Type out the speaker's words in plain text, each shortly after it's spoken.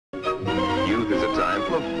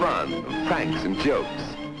of fun, of pranks and jokes,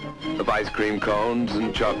 of ice cream cones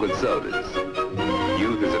and chocolate sodas.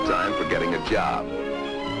 Youth is a time for getting a job,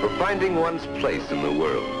 for finding one's place in the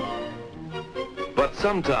world. But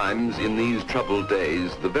sometimes in these troubled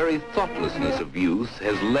days, the very thoughtlessness of youth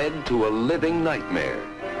has led to a living nightmare.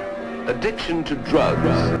 Addiction to drugs.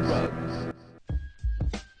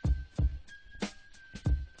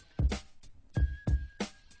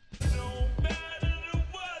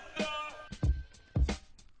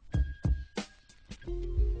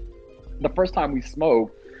 The first time we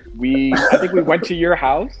smoked, I think we went to your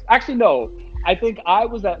house. Actually, no. I think I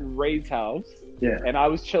was at Ray's house. Yeah. And I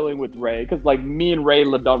was chilling with Ray because, like, me and Ray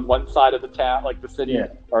lived on one side of the town, like the city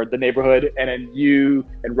or the neighborhood, and then you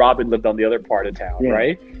and Robin lived on the other part of town,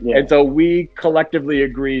 right? Yeah. And so we collectively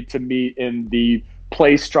agreed to meet in the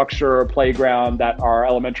play structure or playground that our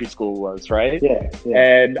elementary school was, right? Yeah.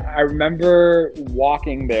 And I remember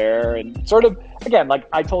walking there and sort of, again, like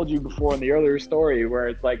I told you before in the earlier story, where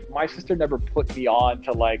it's like my sister never put me on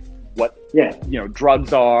to like what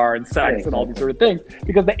drugs are and sex and all these sort of things,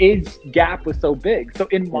 because the age gap was so big. So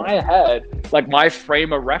in my head, like my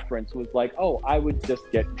frame of reference was like, oh, I would just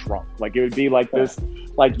get drunk. Like it would be like this,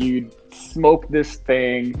 like you'd smoke this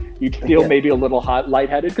thing, you'd feel maybe a little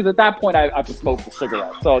lightheaded, because at that point I've smoked a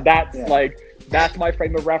cigarette. So that's like, that's my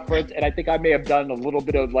frame of reference. And I think I may have done a little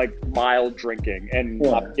bit of like mild drinking, and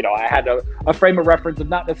I had a frame of reference of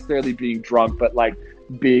not necessarily being drunk, but like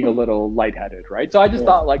being a little lightheaded, right? So I just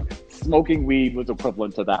thought like smoking weed was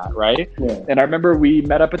equivalent to that, right? And I remember we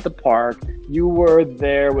met up at the park. You were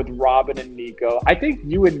there with Robin and Nico. I think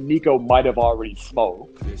you and Nico might have already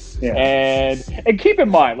smoked. And keep in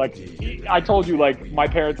mind, like I told you, like my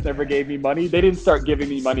parents never gave me money. They didn't start giving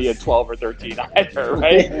me money at 12 or 13 either,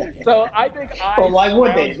 right? So I think Well, why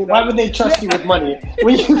would they? Why would they trust you with money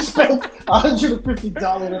when you spent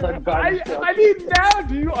 $150 on garbage? I mean, now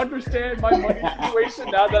do you understand my money situation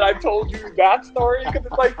now that I've told you that story? Because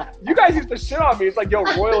it's like, you guys used to shit on me. It's like, yo,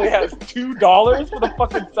 Royally has $2 for the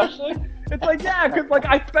fucking session. It's like, yeah, because like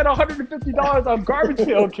I spent $150 on garbage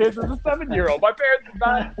pail kids as a 7-year-old. My parents did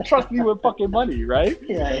not trust me with fucking money, right?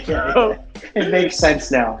 So, it makes sense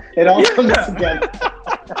now. It all comes together.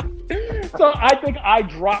 So I think I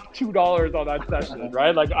dropped $2 on that session,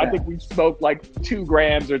 right? Like I think we smoked like 2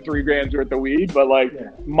 grams or 3 grams worth of weed, but like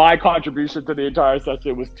my contribution to the entire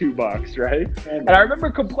session was $2, right? And I remember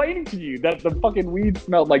complaining to you that the fucking weed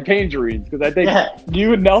smelled like tangerines, because I think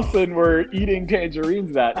you and Nelson were eating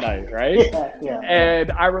tangerines that night, right?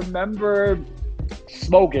 And I remember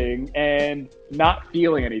smoking and not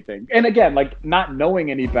feeling anything. And again, like not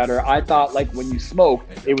knowing any better, I thought like when you smoke,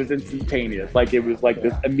 it was instantaneous. Like it was like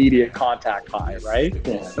this immediate contact high, right?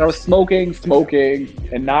 And I was smoking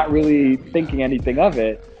and not really thinking anything of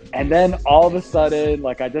it. And then all of a sudden,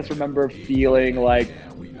 like I just remember feeling like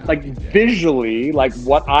visually, like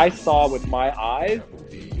what I saw with my eyes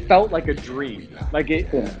felt like a dream. Like it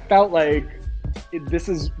felt like this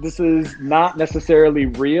is not necessarily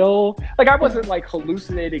real. Like I wasn't like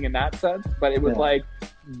hallucinating in that sense, but it was like,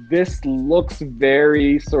 this looks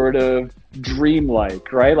very sort of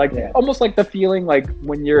dreamlike, right? Like almost like the feeling like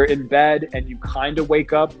when you're in bed and you kind of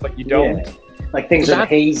wake up but you don't. Like things are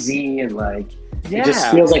hazy and like it just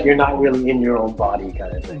feels like you're not really in your own body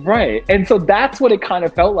kind of thing. Right. And so that's what it kind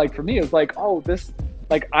of felt like for me. It was like, oh, this,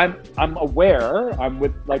 like I'm aware, I'm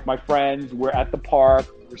with like my friends, we're at the park,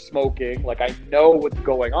 we're smoking, like I know what's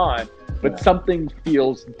going on, but something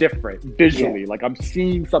feels different visually. Like I'm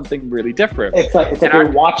seeing something really different. It's like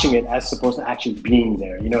you're watching it as opposed to actually being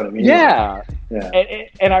there. You know what I mean?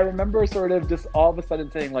 And I remember sort of just all of a sudden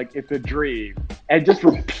saying like, it's a dream, and just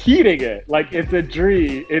repeating it like, it's a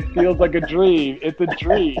dream. It feels like a dream. It's a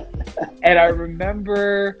dream. And I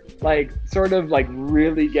remember like sort of like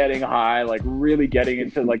really getting high, like really getting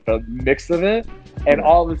into like the mix of it. And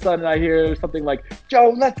all of a sudden I hear something like,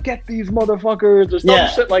 Joe, let's get these motherfuckers, or some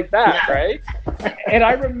shit like that, right? And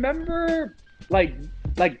I remember like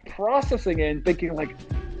processing it and thinking like,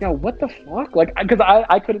 yo, what the fuck? Like, because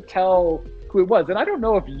I couldn't tell who it was. And I don't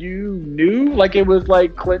know if you knew, like it was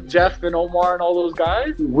like Clint, Jeff, and Omar and all those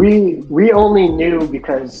guys. We only knew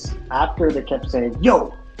because after they kept saying,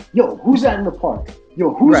 yo, who's that in the park?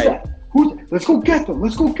 Yo, who's that? Let's go get them.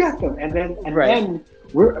 And then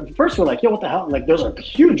we're like, yo, what the hell? Like, there's a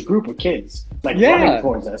huge group of kids like running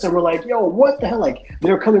towards us, and we're like, yo, what the hell? Like,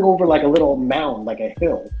 they were coming over like a little mound, like a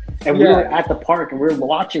hill, and we were at the park and we were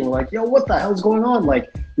watching. We're like, yo, what the hell's going on?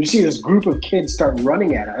 Like, we see this group of kids start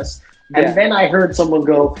running at us, and then I heard someone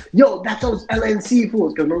go, yo, that's those LNC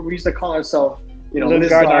fools, because remember we used to call ourselves, this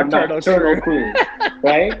is our nocturnal crew,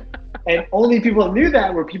 right? And only people that knew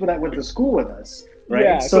that were people that went to school with us. right?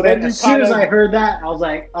 Yeah, So then as soon as I heard that, I was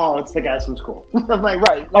like, oh, it's the guys from school. I'm like,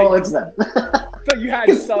 right, oh, it's them. So you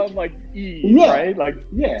had some like ease, right? Like,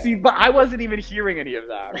 see, but I wasn't even hearing any of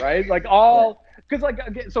that, right? Like because like,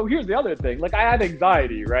 again, so here's the other thing. Like I had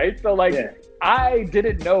anxiety, right? So like I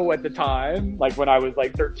didn't know at the time, like when I was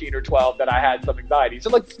like 13 or 12, that I had some anxiety. So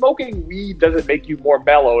like smoking weed doesn't make you more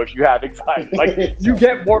mellow if you have anxiety. Like you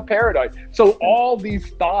get more paranoid. So all these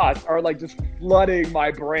thoughts are like just flooding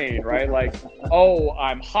my brain, right? Like, oh,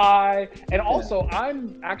 I'm high. And also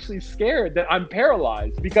I'm actually scared that I'm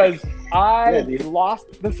paralyzed because I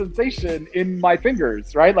lost the sensation in my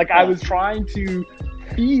fingers, right? Like I was trying to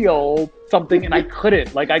feel something and I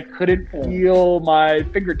couldn't. Like I couldn't feel my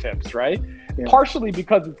fingertips, right? Partially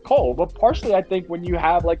because it's cold, but partially I think when you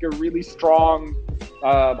have like a really strong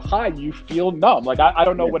high, you feel numb. Like I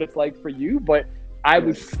don't know what it's like for you, but I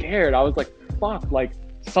was scared. I was like, fuck, like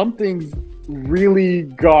something's really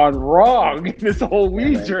gone wrong in this whole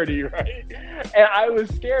weed journey, right? And I was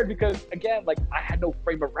scared because, again, like I had no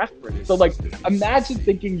frame of reference. So like imagine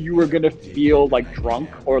thinking you were gonna feel like drunk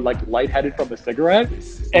or like lightheaded from a cigarette,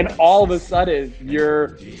 and all of a sudden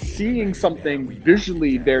you're seeing something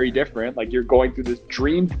visually very different, like you're going through this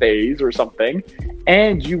dream phase or something,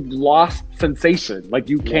 and you've lost sensation, like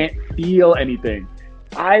you can't feel anything.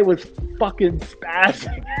 I was fucking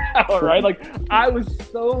spazzing out, right? Like I was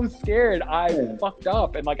so scared I fucked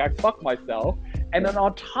up and like I fucked myself. And then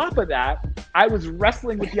on top of that, I was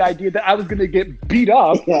wrestling with the idea that I was going to get beat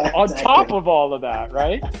up on top of all of that,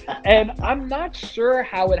 right? And I'm not sure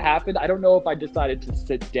how it happened. I don't know if I decided to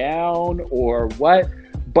sit down or what,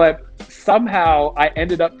 but somehow I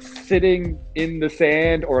ended up sitting in the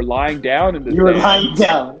sand or lying down in the sand. You were lying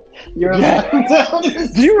down. Lying down.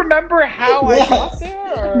 Do you remember how I got there?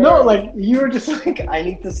 Or? No, like you were just like, I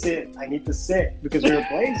need to sit because we were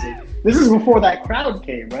blazing. This is before that crowd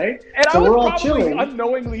came, right? And so I was we're all probably chilling,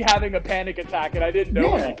 unknowingly having a panic attack, and I didn't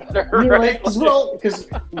know any better. Right? Because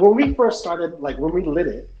when we first started, like when we lit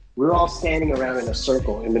it, we were all standing around in a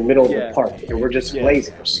circle in the middle of the park, and we're just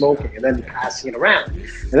blazing, we're smoking, and then passing it around.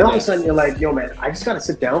 And then all of a sudden, you're like, yo, man, I just got to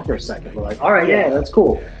sit down for a second. We're like, all right, that's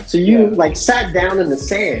cool. So you like sat down in the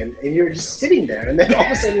sand, and you're just sitting there. And then all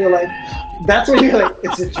of a sudden, you're like, that's when you're like,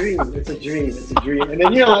 it's a dream. And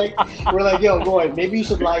then you're like, we're like, yo, boy, maybe you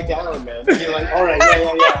should lie down, man. And you're like, all right,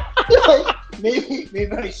 yeah. You're like,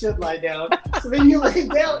 maybe I should lie down. So then you lay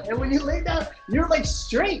down, and when you lay down, you're like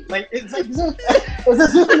straight. Like it's as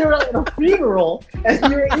if you're in a funeral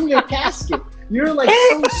and you're in your casket. You're like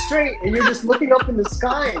so straight, and you're just looking up in the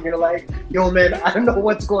sky, and you're like, yo, man, I don't know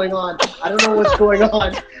what's going on.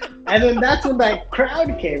 And then that's when that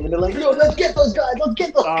crowd came, and they're like, yo, let's get those guys.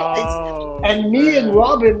 And me and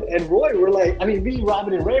Robin and Roy were like,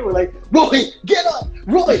 Robin and Ray were like, Roy, get up.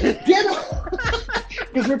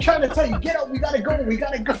 Because we're trying to tell you, get up, we gotta go. And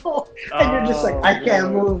you're just like, I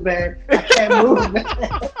can't move, man.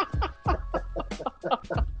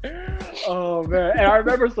 Oh man. And I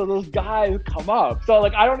remember, so those guys come up, so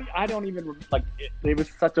like I don't even like it was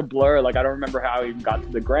such a blur, like I don't remember how I even got to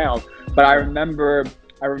the ground, but I remember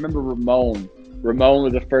Ramon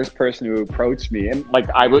was the first person who approached me, and like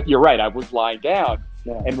you're right, I was lying down,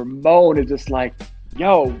 and Ramon is just like,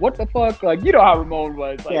 yo, what the fuck, like, you know how Ramon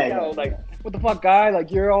was, like, like, what the fuck, guy, like,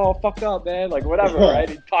 you're all fucked up, man, like, whatever, right?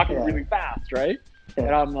 He's talking really fast, right? And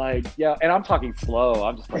I'm like, and I'm talking slow.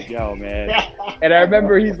 I'm just like, yo, man. And I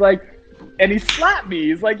remember he's like, and he slapped me.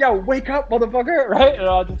 He's like, yo, wake up, motherfucker, right? And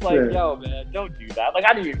I was just like, yo, man, don't do that. Like,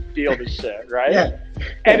 I didn't even feel the shit, right?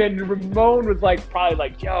 And then Ramon was like, probably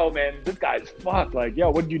like, yo, man, this guy's fucked. Like, yo,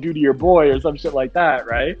 what did you do to your boy or some shit like that,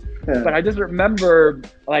 right? But I just remember,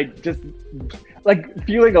 like, just like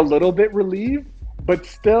feeling a little bit relieved, but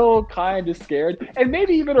still kind of scared, and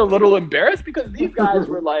maybe even a little embarrassed, because these guys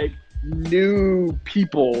were like new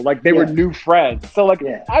people, like they were new friends. So like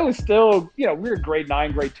I was still, we were grade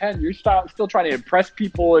 9, grade 10. You're still trying to impress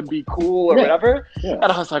people and be cool or whatever. And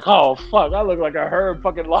I was like, oh fuck, I look like a herb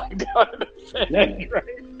fucking lying down in the sand,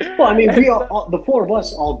 right? Well, I mean, we all, the four of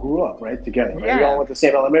us all grew up right together. Right? We all went to the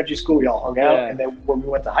same elementary school. We all hung out, and then when we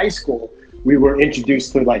went to high school, we were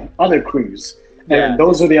introduced to like other crews, and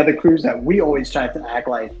those are the other crews that we always tried to act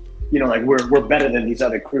like, like we're better than these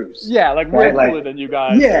other crews. Yeah, like we're cooler than you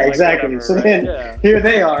guys. Yeah, like, exactly. Whatever, so then here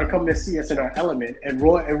they are coming to see us in our element, and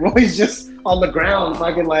Roy's just on the ground,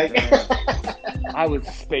 fucking like. I was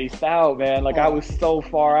spaced out, man. Like I was so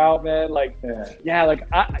far out, man. Like, like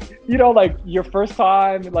I, like your first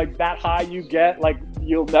time, like that high you get, like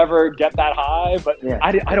you'll never get that high. But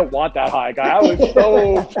I don't want that high, guy. I was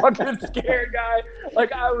so fucking scared, guy.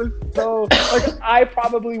 Like I was so like I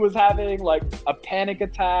probably was having like a panic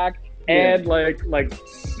attack and like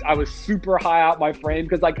I was super high out my frame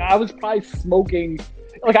because like I was probably smoking.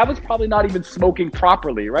 Like I was probably not even smoking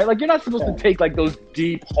properly, right? Like you're not supposed to take like those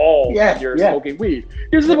deep hauls when you're smoking weed.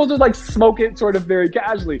 You're supposed to like smoke it sort of very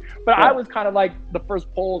casually. But I was kind of like the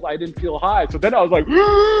first pulls, I didn't feel high, so then I was like,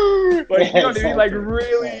 like you know what I mean, like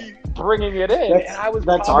really bringing it in. And I was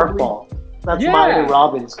that's our fault. That's mine and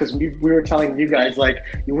Robin's, because we were telling you guys, like,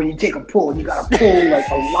 when you take a pull, you gotta pull like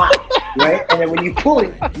a lot, right? And then when you pull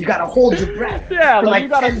it, you gotta hold your breath. Yeah, like you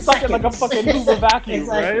gotta suck it like a fucking Hoover vacuum,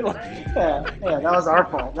 right? Like, yeah, that was our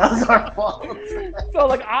fault. So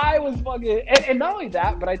like I was fucking, and not only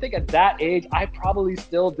that, but I think at that age, I probably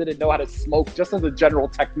still didn't know how to smoke just as a general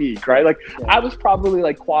technique, right? Like I was probably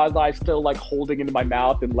like quasi still like holding it in my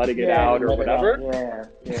mouth and letting it out or whatever.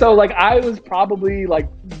 So like I was probably like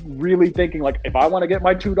really thinking like, if I want to get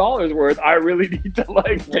my $2 worth, I really need to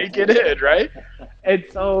like take it in, right? And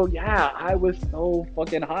so yeah, I was so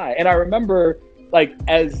fucking high. And I remember like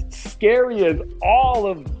as scary as all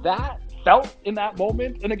of that felt in that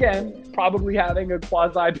moment, and again, probably having a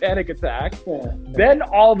quasi panic attack, then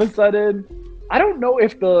all of a sudden, I don't know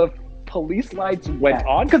if the police lights went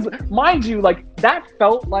on, because mind you, like that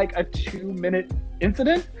felt like a 2-minute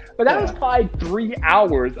incident, but that was probably 3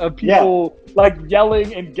 hours of people like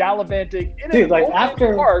yelling and gallivanting in a like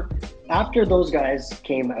park. After those guys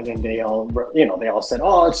came, and then they all said,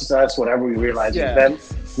 "Oh, it's just us," whatever. We realized it was them.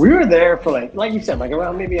 We were there for like you said, like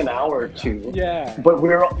around maybe an hour or two. Yeah. But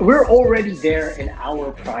we're already there an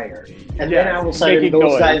hour prior, and then all of a sudden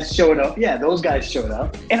those guys showed up. Yeah, those guys showed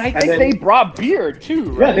up, and I think they brought beer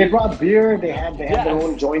too. Right? Yeah, they brought beer. They had their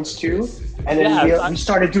own joints too. And then we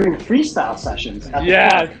started doing freestyle sessions.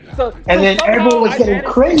 So then everyone was getting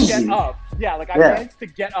crazy. Yeah, like I managed to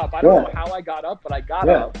get up. I don't know how I got up, but I got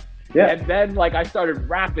up. Yeah. And then like I started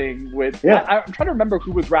rapping with I'm trying to remember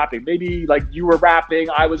who was rapping. Maybe like you were rapping,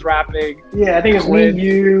 I was rapping. Yeah, I think it was me,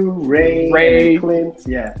 you, Ray, and Clint.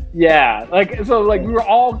 Yeah. Yeah. Like so like we were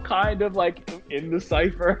all kind of like in the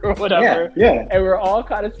cypher or whatever. Yeah. And we were all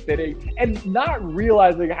kind of spitting and not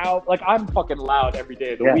realizing how like I'm fucking loud every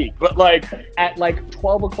day of the week. But like at like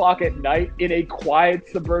 12 o'clock at night in a quiet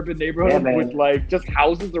suburban neighborhood with like just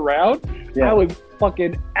houses around, I was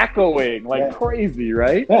fucking echoing like crazy,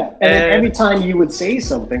 right? Yeah. And then every time you would say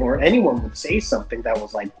something, or anyone would say something that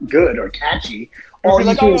was like good or catchy, all you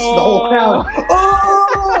hear is the whole crowd,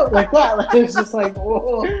 oh, like that. Like, it's just like,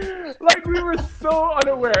 whoa. Like we were so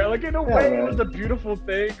unaware. Like in a way, it was a beautiful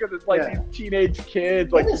thing because it's like these teenage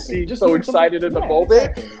kids like being so excited in the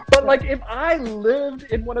moment. But like if I lived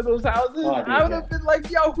in one of those houses, I would have been like,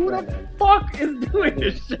 yo, who the fuck is doing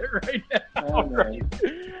this shit right now? Right?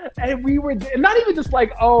 And we were not even just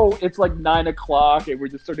like, oh, it's like 9 o'clock and we're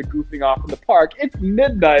just sort of goofing off in the park. It's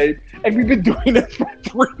midnight and we've been doing this for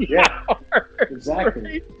 3 hours. Exactly.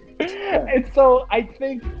 Right? And so I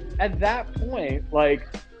think at that point, like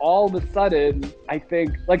all of a sudden, I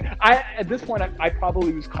think like at this point I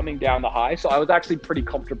probably was coming down the high, so I was actually pretty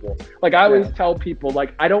comfortable. Like I always tell people,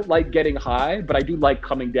 like I don't like getting high, but I do like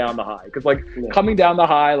coming down the high, because like coming down the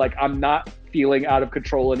high, like I'm not feeling out of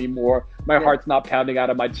control anymore. My heart's not pounding out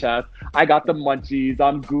of my chest. I got the munchies.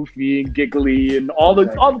 I'm goofy and giggly and all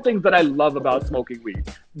the things that I love about smoking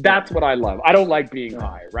weed. That's what I love. I don't like being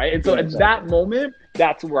high, right? And so at that moment,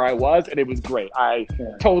 that's where I was, and it was great. I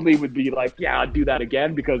totally would be like, yeah, I'd do that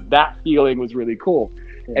again, because that feeling was really cool.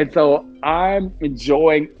 And so I'm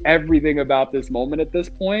enjoying everything about this moment at this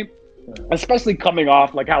point, especially coming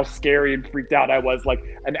off like how scary and freaked out I was like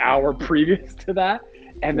an hour previous to that.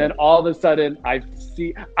 And then all of a sudden I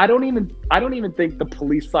don't even think the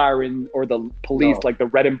police siren or the police, like the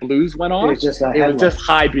red and blues went on. It was just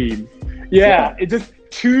high beams. Yeah. It just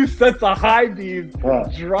 2 sets of high beams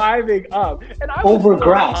driving up. And I was over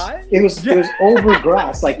grass. High. It was over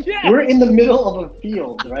grass. Like we're in the middle of a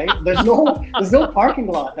field, right? There's no parking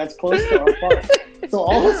lot that's close to our park. So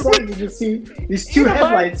all of a sudden you just see these 2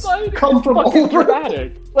 headlights come from over.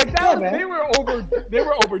 Dramatic. Like that they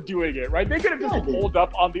were overdoing it, right? They could have just pulled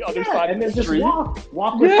up on the other side of the street. And then just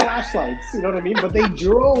walk with flashlights, you know what I mean? But they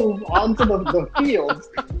drove onto the fields,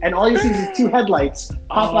 and all you see is 2 headlights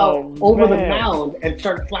pop out over the mound and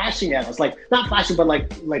start flashing at us. Like not flashing, but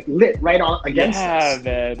like lit right on against us. Yeah,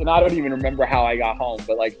 man. And I don't even remember how I got home,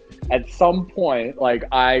 but like at some point, like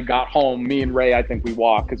I got home, me and Ray, I think we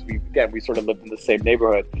walked, because we sort of lived in the same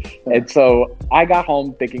neighborhood. And so I got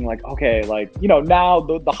home thinking like, okay, like, you know, now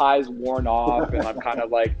the high's worn off and I'm kind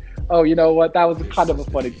of like, oh, you know what, that was kind of a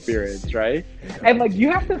fun experience, right? And like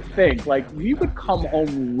you have to think, like we would come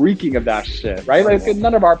home reeking of that shit, right? Like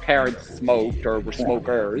none of our parents smoked or were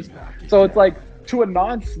smokers, so it's like to a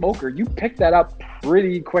non-smoker, you pick that up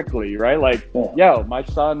pretty quickly, right? Like, yo, my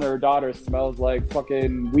son or daughter smells like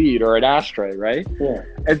fucking weed or an ashtray, right? Yeah.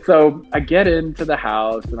 And so I get into the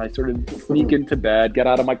house and I sort of sneak into bed, get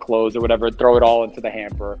out of my clothes or whatever, throw it all into the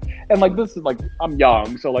hamper. And like, this is like, I'm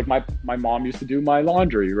young. So like my mom used to do my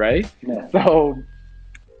laundry, right? Yeah. So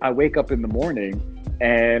I wake up in the morning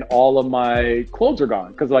and all of my clothes are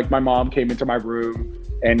gone. Cause like my mom came into my room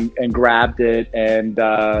and grabbed it, and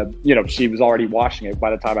you know, she was already washing it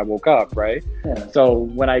by the time I woke up, right? Yeah. So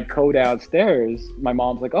when I go downstairs, my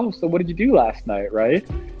mom's like, "Oh, so what did you do last night?" Right?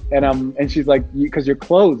 And she's like, "Because your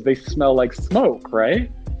clothes, they smell like smoke,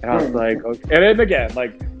 right?" And I was like, okay. And then again,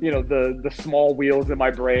 like, you know, the small wheels in my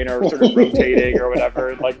brain are sort of rotating or whatever,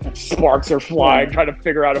 and like sparks are flying, trying to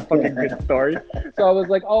figure out a fucking good story. So I was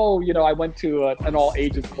like, oh, you know, I went to an all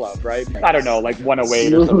ages club, right? I don't know, like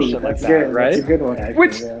 108 or some shit like that, good. right? That's a good one, actually,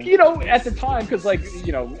 which, yeah. you know, at the time, because like,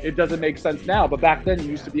 you know, it doesn't make sense now, but back then you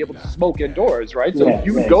used to be able to smoke indoors, right? So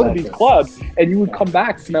you would go to these clubs and you would come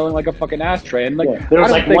back smelling like a fucking ashtray. And like, there was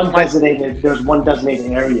like one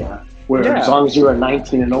designated area where as long as you were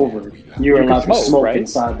 19 and over, you were allowed to smoke right?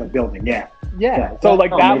 Inside the building. Yeah. So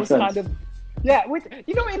like that was sense. kind of, which,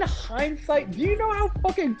 you know, in hindsight, do you know how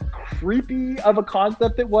fucking creepy of a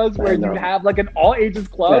concept it was where you have like an all ages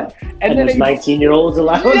club and then there's 19-year-olds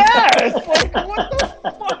allowed? Yes! Like, what the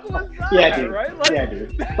fuck was that? Yeah, dude. Right? Like,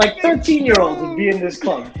 dude. Like 13-year-olds would be in this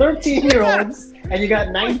club. 13-year-olds. And you got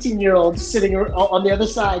 19-year-olds sitting on the other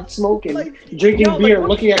side smoking, drinking beer,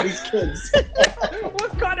 looking at these kids.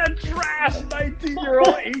 What kind of trash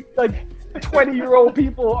 19-year-old, 20-year-old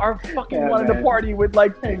people are fucking wanting to party with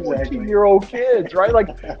like 14-year-old kids, right?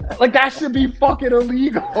 Like that should be fucking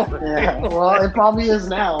illegal. Yeah, well, it probably is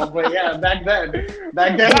now, but yeah, back then,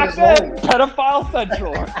 pedophile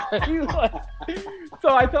central. Right?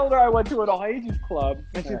 So I told her I went to an all ages club,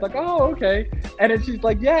 and she's like, "Oh, okay." And then she's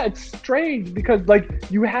like, "Yeah, it's strange because like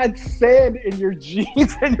you had sand in your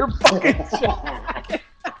jeans and your fucking jacket."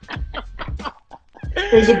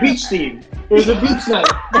 It was a beach theme. It was a beach night.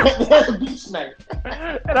 A beach night.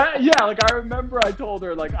 And I remember I told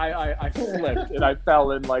her like I slipped and I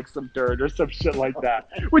fell in like some dirt or some shit like that.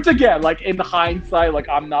 Which again, like in hindsight, like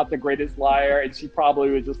I'm not the greatest liar, and she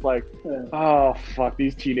probably was just like, "Oh fuck,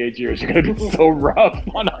 these teenage years are gonna be so rough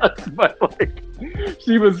on us." But like,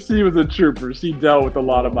 she was a trooper. She dealt with a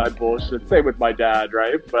lot of my bullshit. Same with my dad,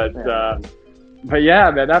 right? But yeah,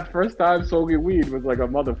 man, that first time smoking weed was like a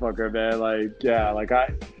motherfucker, man. Like, yeah, like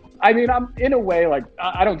I mean, I'm in a way, like,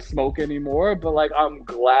 I don't smoke anymore, but like, I'm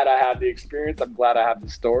glad I had the experience. I'm glad I have the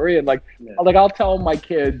story. And like I'll tell my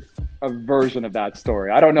kids a version of that story.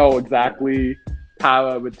 I don't know exactly how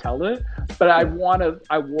I would tell it, but I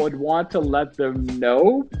would want to let them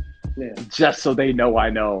know just so they know I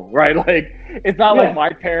know, right? Like, it's not like my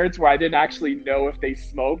parents where I didn't actually know if they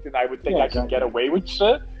smoked and I would think I could get away with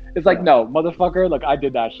shit. It's like, no, motherfucker, like I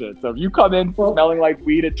did that shit. So if you come in smelling like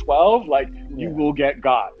weed at 12, like you will get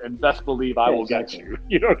got, and best believe I will get you.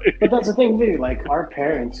 You know what I mean? But that's the thing, dude. Like our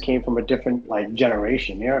parents came from a different like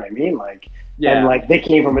generation. You know what I mean? Like, and like they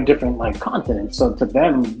came from a different like continent. So to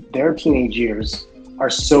them, their teenage years are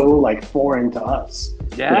so like foreign to us.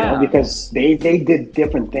 Yeah. You know, because they did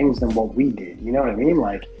different things than what we did. You know what I mean?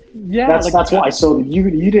 Like, that's why. So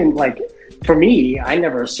you didn't like. For me, I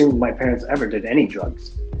never assumed my parents ever did any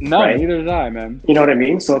drugs. No, neither did I, man. You know what I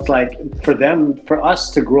mean? So it's like for us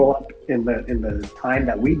to grow up in the time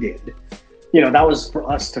that we did, you know, that was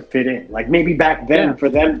for us to fit in. Like maybe back then for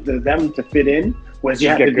them to fit in was you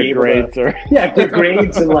had to be able grades to good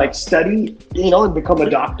grades and like study, you know, and become a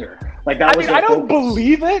doctor. Like that was. I don't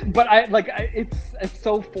believe it, but it's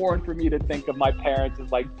so foreign for me to think of my parents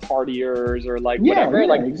as like partiers or like whatever.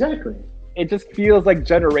 Like exactly. It just feels like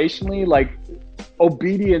generationally, like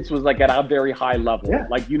obedience was like at a very high level. Yeah.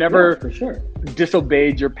 Like you never for sure.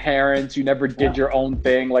 disobeyed your parents. You never did your own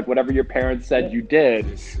thing. Like whatever your parents said, you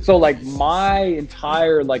did. So like my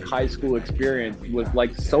entire like high school experience was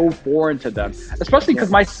like so foreign to them, especially because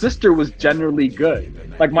my sister was generally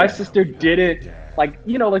good. Like my sister didn't like,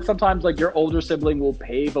 you know, like sometimes like your older sibling will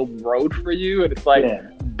pave a road for you, and it's like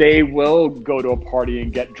they will go to a party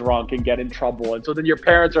and get drunk and get in trouble. And so then your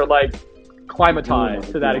parents are like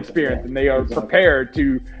climatized to that experience, and they are prepared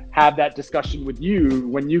to have that discussion with you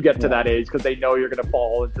when you get to that age, because they know you're going to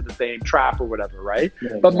fall into the same trap or whatever, right?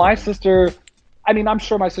 But my sister, I mean, I'm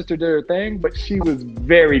sure my sister did her thing, but she was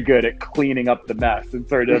very good at cleaning up the mess and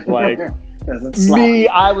sort of like Me,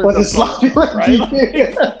 I was a sloppy,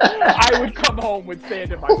 right? I would come home with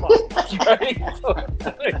sand in my pocket, right? So,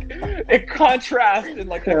 like, it contrasts in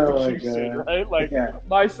like execution, right? Like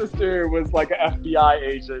my sister was like an FBI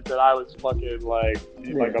agent, and I was fucking like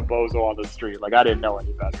a bozo on the street. Like I didn't know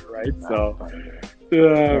any better, right? So,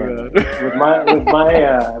 man.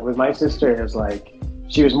 with my sister, it was like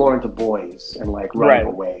she was more into boys and like running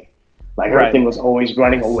away. Like her thing was always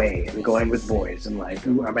running away and going with boys, and like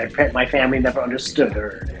my family never understood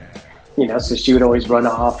her, you know. So she would always run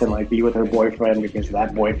off and like be with her boyfriend because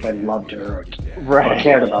that boyfriend loved her or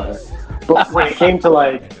cared about her. But when it came to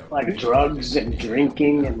like drugs and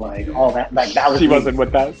drinking and like all that, like that was she wasn't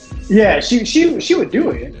with that. Yeah, she would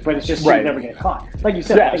do it, but it's just she would never get caught. Like you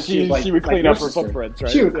said, yeah, she would clean up her footprints,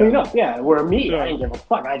 right? She would clean up, yeah. Where me, I didn't give a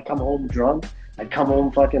fuck. I'd come home drunk. I'd come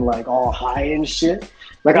home fucking like all high and shit.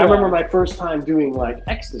 Like I remember my first time doing like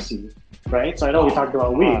ecstasy, right? So I know we talked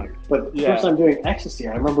about weed, but first time doing ecstasy,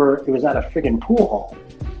 I remember it was at a friggin' pool hall,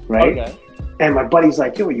 right? Okay. And my buddy's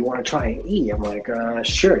like, "Yo, you want to try an E?" I'm like,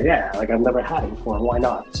 "Sure, yeah." Like I've never had it before. Why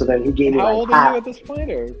not? So then he gave me How like old are you at this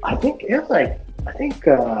point? Or? I think it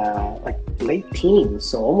was like late teens,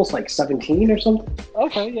 so almost like 17 or something.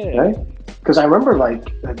 Okay, yeah. Right? Because I remember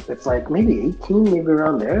like it's like maybe 18, maybe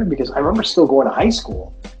around there. Because I remember still going to high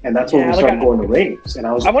school, and that's when we started going to raves. And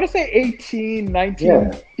I want to say 18,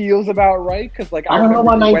 19 feels about right. Because like I don't know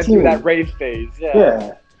about 19. Went through that rave phase.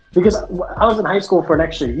 Yeah. Because I was in high school for an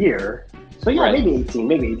extra year, so maybe 18,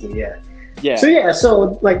 yeah. Yeah.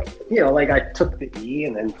 So like you know, like I took the E,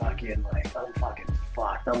 and then fucking like I'm fucking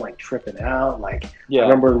fucked. I'm like tripping out. Like I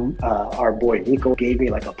remember our boy Nico gave me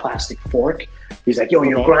like a plastic fork. He's like, "Yo,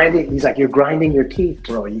 you're grinding." He's like, "You're grinding your teeth,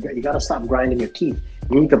 bro. You got to stop grinding your teeth.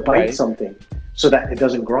 You need to bite something so that it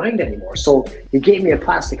doesn't grind anymore." So he gave me a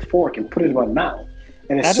plastic fork and put it in my mouth.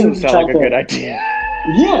 And that doesn't sound like a good idea.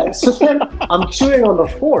 Yeah. So then I'm chewing on the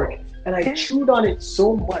fork. And I chewed on it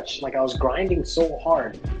so much, like I was grinding so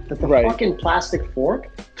hard that the fucking plastic fork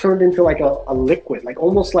turned into like a liquid, like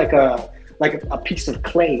almost like a piece of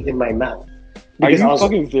clay in my mouth. Because are you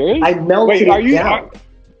fucking serious? I melted it down.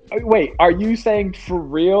 Are you saying for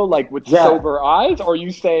real, like with sober eyes, or are you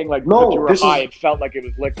saying like if you were high, it felt like it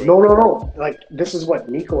was liquid? No. Like this is what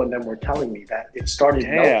Nico and them were telling me, that it started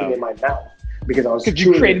melting in my mouth. Because I was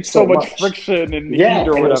you created so much friction and heat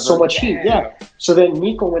or whatever. So much heat, So then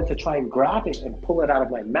Nico went to try and grab it and pull it out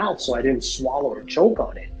of my mouth so I didn't swallow or choke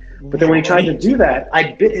on it. But then when he tried to do that,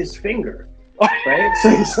 I bit his finger. Right?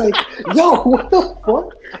 So he's like, "Yo, what the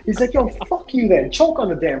fuck?" He's like, "Yo, fuck you then. Choke on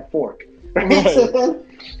the damn fork." Right?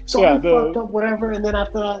 So I fucked up, whatever. And then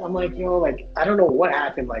after that, I'm like, like, I don't know what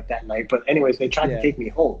happened like that night. But anyways, they tried to take me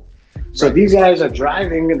home. So these guys are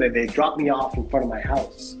driving and they dropped me off in front of my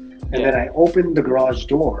house. And then I opened the garage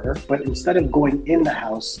door, but instead of going in the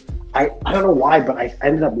house, I don't know why, but I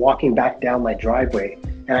ended up walking back down my driveway,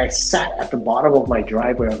 and I sat at the bottom of my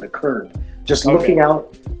driveway on the curb, just looking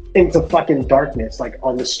out into fucking darkness, like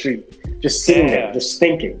on the street, just sitting there, just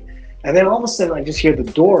thinking. And then all of a sudden, I just hear the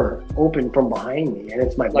door open from behind me, and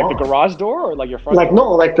it's my mom. Like the garage door, or like your front door?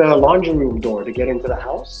 No, like the laundry room door to get into the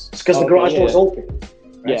house, because the garage door is open.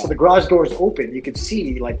 Right? So the garage door is open. You could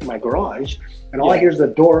see like my garage, and all I hear is the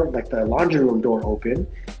door, like the laundry room door open.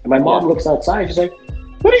 And my mom looks outside. She's like,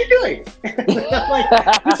 "What are you doing?" Like,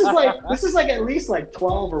 this is like at least like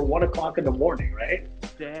 12 or 1 o'clock in the morning, right?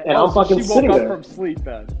 Damn. And I'm fucking sitting there. She woke up from sleep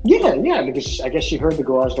then. Yeah, because I guess she heard the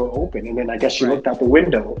garage door open, and then I guess she looked out the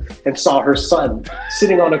window and saw her son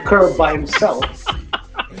sitting on a curb by himself.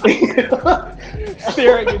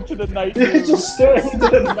 Staring into the night. Just staring into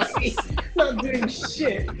the night, not doing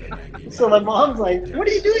shit. So my mom's like, "What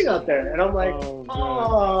are you doing out there?" And I'm like,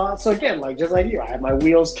 "Oh." So again, like just like you, I have my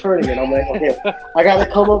wheels turning, and I'm like, okay, I gotta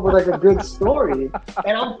come up with like a good story.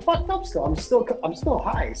 And I'm fucked up still. I'm still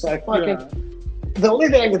high. So I fucking. The only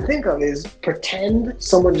thing I can think of is pretend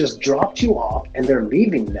someone just dropped you off and they're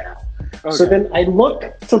leaving now. Okay. So then I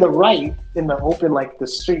look to the right in the open, like the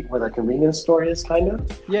street where the convenience store is, kind of.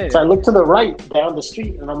 Yeah. So I look to the right down the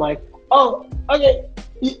street, and I'm like, "Oh, okay.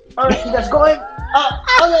 All right, you guys going?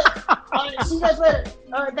 Okay. All right, see you guys later.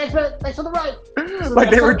 All right, thanks for the ride." So like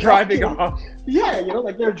they were driving off. Yeah,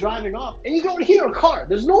 like they're driving off, and you don't hear a car.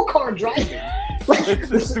 There's no car driving. Like,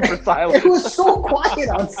 it's super silent. It was so quiet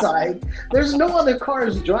outside. There's no other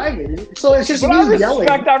cars driving, so it's just me yelling.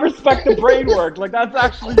 I respect the brain work. Like that's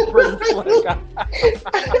actually pretty slick.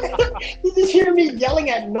 You just hear me yelling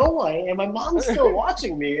at no one, and my mom's still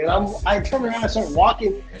watching me. And I turn around and start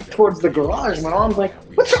walking towards the garage. My mom's like,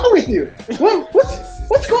 "What's wrong with you?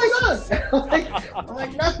 what's going on? I'm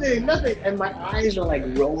like, nothing. And my eyes are like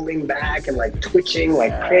rolling back and like twitching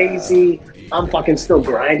like crazy. I'm fucking still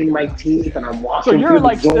grinding my teeth and I'm walking So you're through the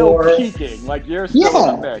like door. still peaking, like you're still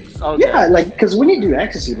in the mix. Okay. Yeah, like because when you do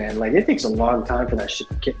ecstasy, man, like it takes a long time for that shit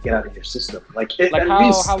to get out of your system. Like,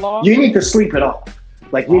 how long? You need to sleep it off.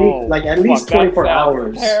 Like you need like at least 24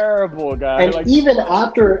 hours. Terrible, guy. And even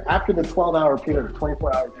after the 12-hour period, or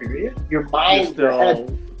 24-hour period, your mind, your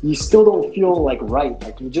head, you still don't feel like right.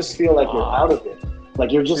 Like you just feel like you're out of it.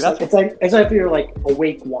 Like you're just it's like as if you're like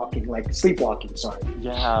awake walking, like sleepwalking. Sorry.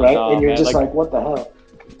 Yeah. Right. No, and you're man, just like, what the hell?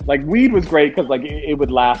 Like weed was great because like it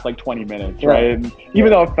would last like 20 minutes, right? And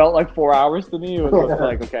even though it felt like 4 hours to me, it was just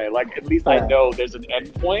like, okay, like at least I know there's an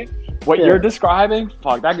end point. What you're describing,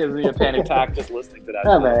 fuck, that gives me a panic attack just listening to that.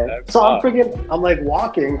 Yeah, man. So I'm like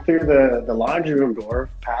walking through the laundry room door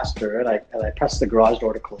past her, and I press the garage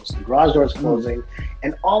door to close. The garage door is closing,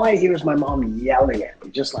 and all I hear is my mom yelling at me,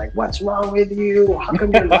 just like, "What's wrong with you? How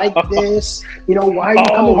come you're like this? You know, why are you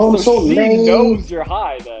coming home so late?" She knows you're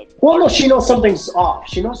high then. Well, no, she knows something's off.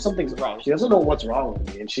 She knows something's wrong. She doesn't know what's wrong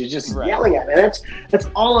with me, and she's just yelling at me. And that's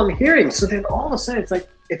all I'm hearing. So then all of a sudden,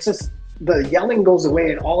 it's just the yelling goes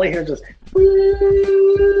away, and all I hear is just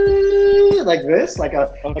like this, like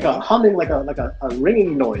a humming, like a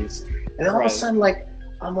ringing noise. And then all of a sudden, like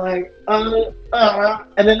I'm like, and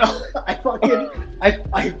then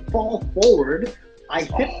I fall forward. I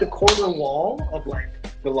hit the corner wall of like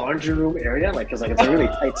the laundry room area, like because like it's a really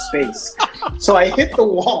tight space. So I hit the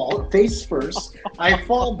wall face first. I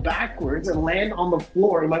fall backwards and land on the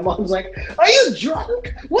floor. And my mom's like, "Are you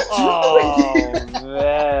drunk? What's wrong with you?"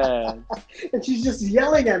 Man. And she's just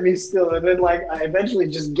yelling at me still. And then like I eventually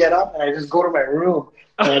just get up and I just go to my room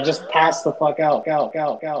and I just pass the fuck out.